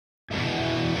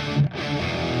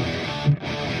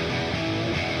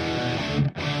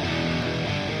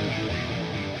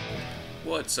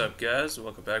What's up, guys?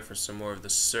 Welcome back for some more of the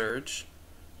Surge.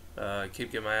 I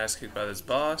keep getting my ass kicked by this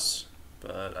boss,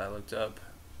 but I looked up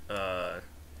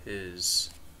his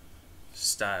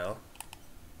style,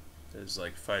 his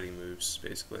like fighting moves,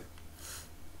 basically,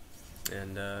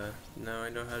 and now I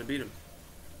know how to beat him.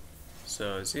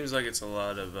 So it seems like it's a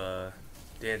lot of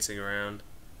dancing around,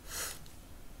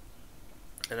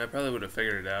 and I probably would have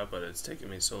figured it out, but it's taken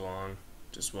me so long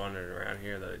just wandering around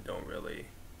here that I don't really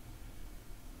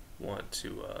want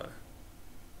to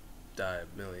die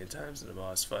a million times in a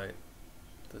boss fight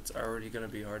that's already going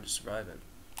to be hard to survive in.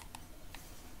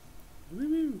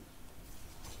 Woo-woo.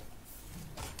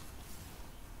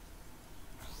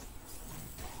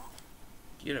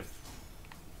 Get him.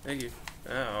 Thank you.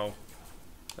 Ow.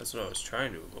 That's what I was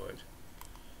trying to avoid.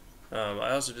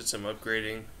 I also did some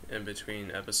upgrading in between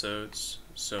episodes,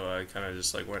 so I kind of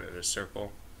just like went in a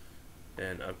circle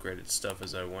and upgraded stuff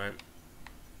as I went.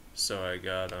 So I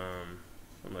got I'm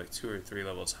like 2 or 3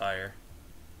 levels higher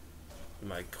in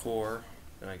my core,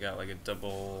 and I got like a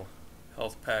double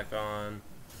health pack on.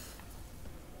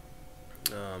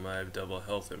 I have double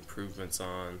health improvements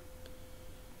on,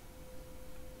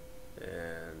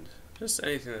 and just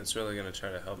anything that's really gonna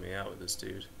try to help me out with this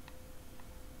dude.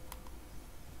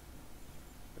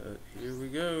 Here we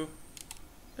go.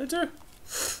 Enter.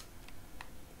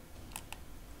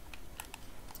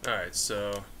 Alright,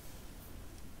 so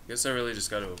guess I really just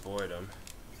got to avoid him.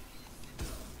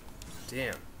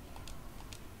 Damn.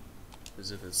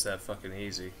 As if it's that fucking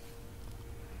easy.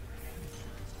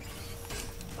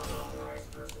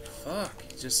 Fuck,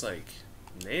 he just like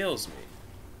nails me.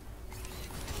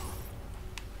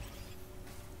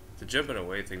 The jumping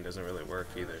away thing doesn't really work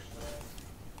either.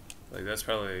 Like that's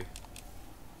probably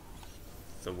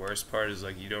the worst part, is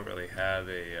like you don't really have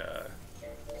a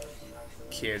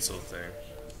cancel thing.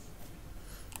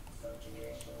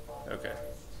 Okay.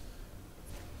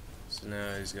 So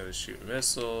now he's got to shoot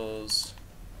missiles.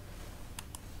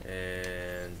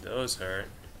 And those hurt.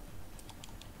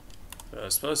 But I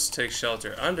was supposed to take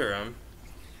shelter under him,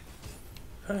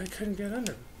 but I couldn't get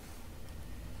under him.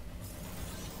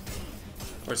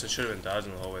 Of course, I should have been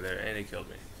dodging the whole way there, and he killed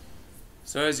me.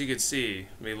 So as you can see,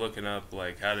 me looking up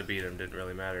like how to beat him didn't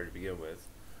really matter to begin with.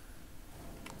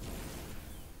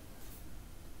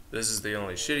 This is the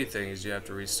only shitty thing, is you have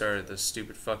to restart at this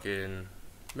stupid fucking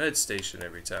med station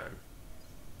every time.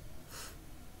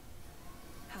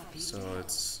 So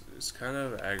it's kind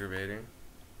of aggravating.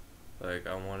 Like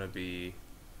I want to be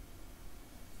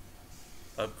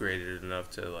upgraded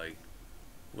enough to like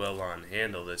well on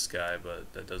handle this guy,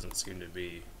 but that doesn't seem to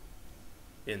be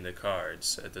in the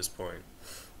cards at this point.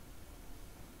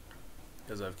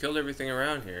 Because I've killed everything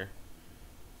around here,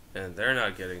 and they're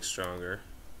not getting stronger.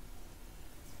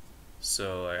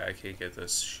 So I can't get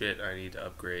this shit. I need to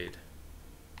upgrade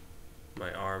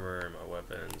my armor and my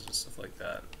weapons and stuff like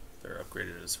that. They're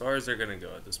upgraded as far as they're gonna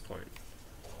go at this point.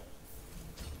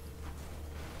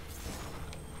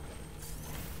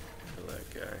 Kill that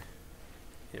guy.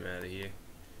 Get him out of here.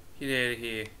 Get out of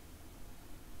here.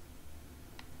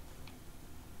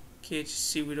 Can't you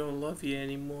see we don't love you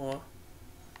anymore?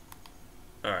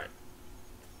 Alright.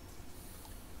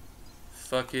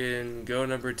 Fucking go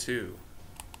number 2.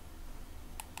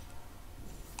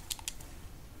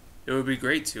 It would be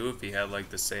great too if he had like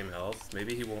the same health.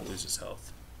 Maybe he won't lose his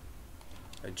health.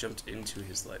 I jumped into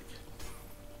his leg.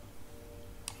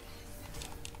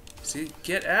 See,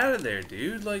 get out of there,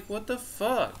 dude. Like, what the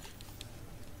fuck?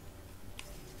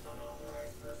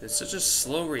 It's such a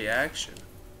slow reaction.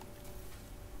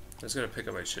 I'm just gonna pick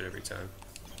up my shit every time.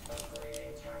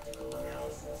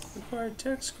 Required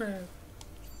tech scrap.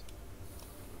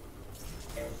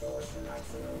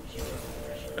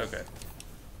 Okay.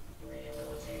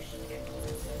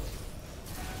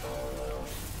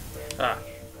 Ah.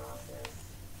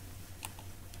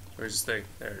 Where's this thing?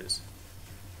 There it is.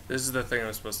 This is the thing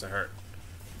I'm supposed to hurt.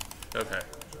 Okay.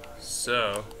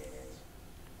 So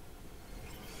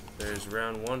there's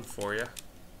round 1 for you.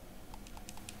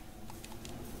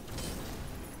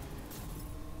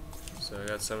 So I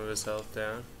got some of his health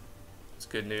down. It's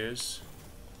good news.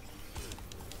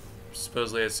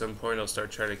 Supposedly at some point he'll start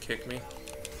trying to kick me.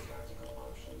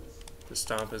 The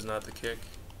stomp is not the kick.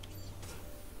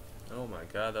 Oh my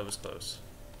god, that was close.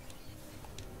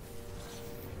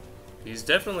 He's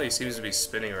definitely seems to be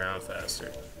spinning around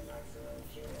faster.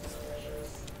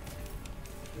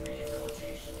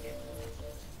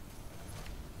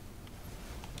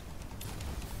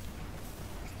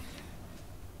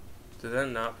 Did that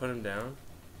not put him down?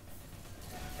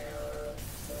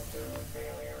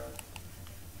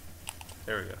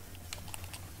 There we go.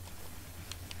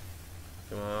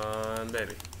 Come on,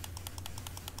 baby.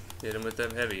 Hit him with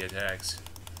them heavy attacks.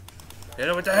 Hit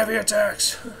him with the heavy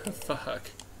attacks! Fuck.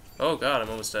 Oh god, I'm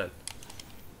almost dead.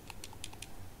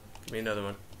 Give me another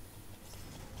one.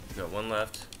 Got one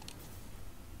left.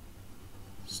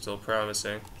 Still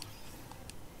promising.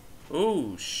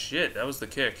 Ooh, shit, that was the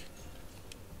kick.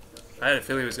 I had a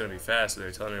feeling it was going to be fast, so they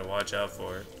were telling me to watch out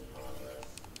for it.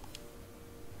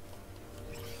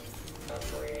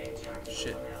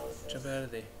 Shit, jump out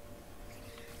of there.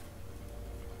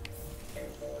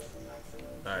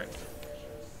 Alright.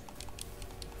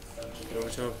 Get over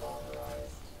to him.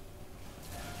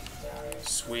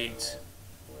 Sweet.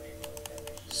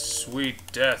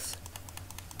 Sweet death.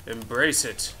 Embrace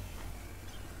it.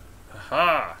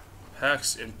 Haha!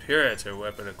 Pax Imperator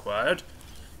weapon acquired.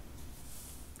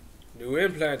 New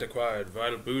implant acquired.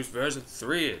 Vital boost version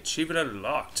 3. Achievement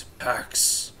unlocked.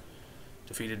 Pax.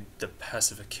 Defeated the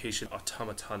pacification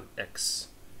automaton X.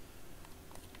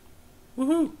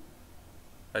 Woohoo!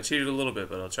 I cheated a little bit,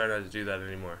 but I'll try not to do that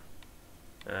anymore.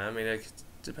 I mean, it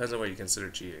depends on what you consider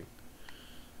cheating.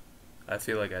 I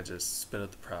feel like I just sped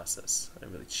up the process. I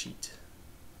didn't really cheat.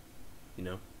 You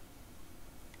know?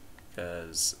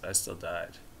 Because I still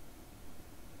died.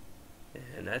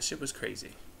 And that shit was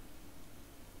crazy.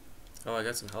 Oh, I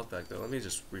got some health back though. Let me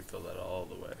just refill that all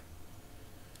the way.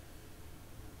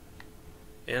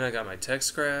 And I got my tech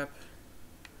scrap.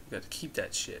 Got to keep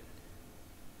that shit.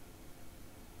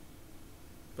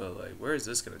 But like, where is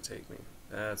this gonna take me?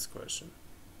 That's the question.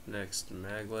 Next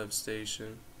maglev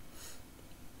station.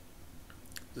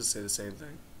 Does it say the same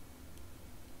thing?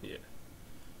 Yeah.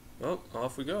 Well,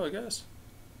 off we go, I guess.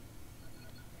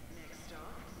 Next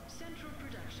stop, Central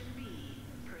Production B.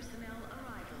 Personnel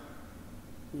arrival.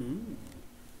 Ooh.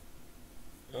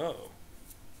 Oh.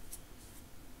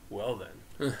 Well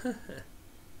then.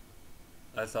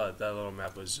 I thought that little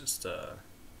map was just, I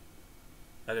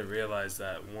didn't realize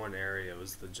that one area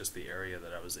was just the area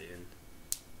that I was in.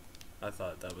 I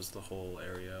thought that was the whole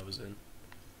area I was in.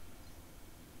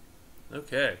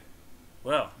 Okay.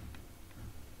 Well.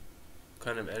 What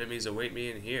kind of enemies await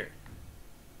me in here?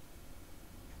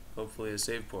 Hopefully a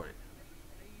save point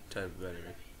type of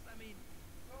enemy. I mean,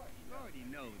 you already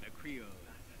know that Creo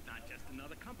is not just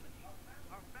another company.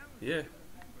 Yeah,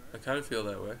 I kind of feel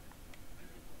that way.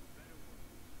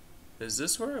 Is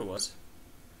this where I was?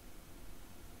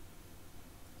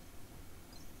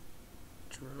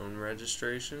 Drone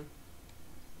registration?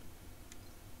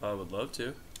 I would love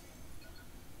to.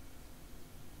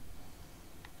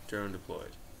 Drone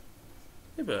deployed.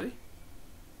 Hey, buddy.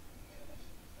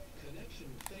 Connection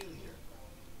failure.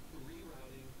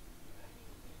 Rerouting.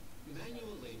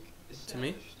 Manual link established. To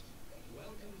me?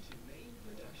 Welcome to main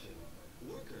production.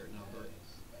 Worker number.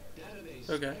 Database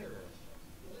Okay. error.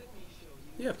 Let me show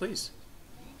you. Yeah, please.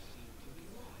 You seem to be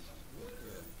lost.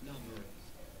 Worker number.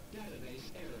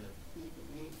 Database error.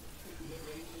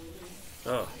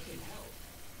 Oh.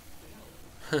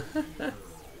 I can help.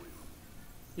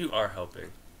 You are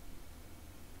helping.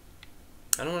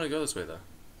 I don't want to go this way though.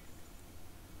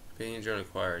 Companion drone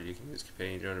acquired. You can use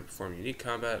companion drone to perform unique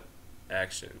combat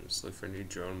actions. Look for new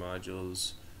drone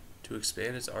modules to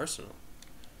expand its arsenal.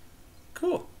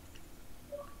 Cool.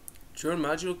 Drone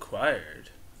module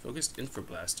acquired. Focused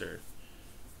infrablaster.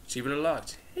 Achievement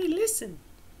unlocked. Hey, listen.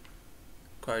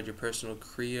 Acquired your personal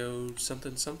Creo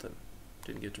something something.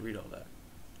 Didn't get to read all that.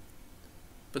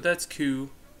 But that's cool.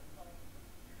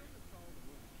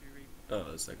 Oh,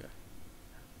 that's that guy.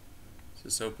 Is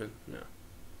this open? No.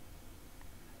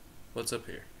 What's up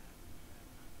here?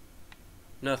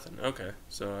 Nothing. Okay.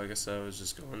 So I guess I was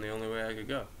just going the only way I could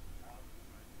go.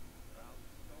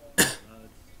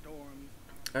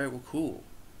 Alright, well, cool.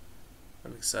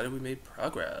 I'm excited we made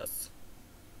progress.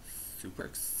 Super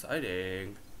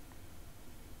exciting.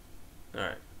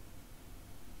 Alright.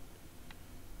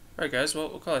 Alright guys, well,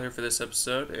 we'll call it here for this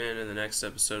episode, and in the next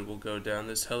episode we'll go down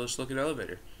this hellish looking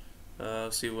elevator.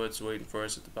 See what's waiting for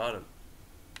us at the bottom.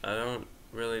 I don't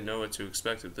really know what to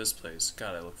expect of this place.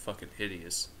 God, I look fucking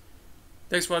hideous.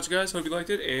 Thanks for watching guys, hope you liked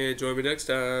it, and join me next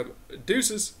time.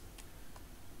 Deuces!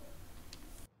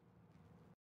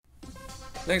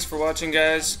 Thanks for watching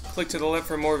guys. Click to the left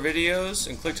for more videos,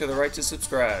 and click to the right to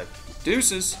subscribe.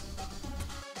 Deuces!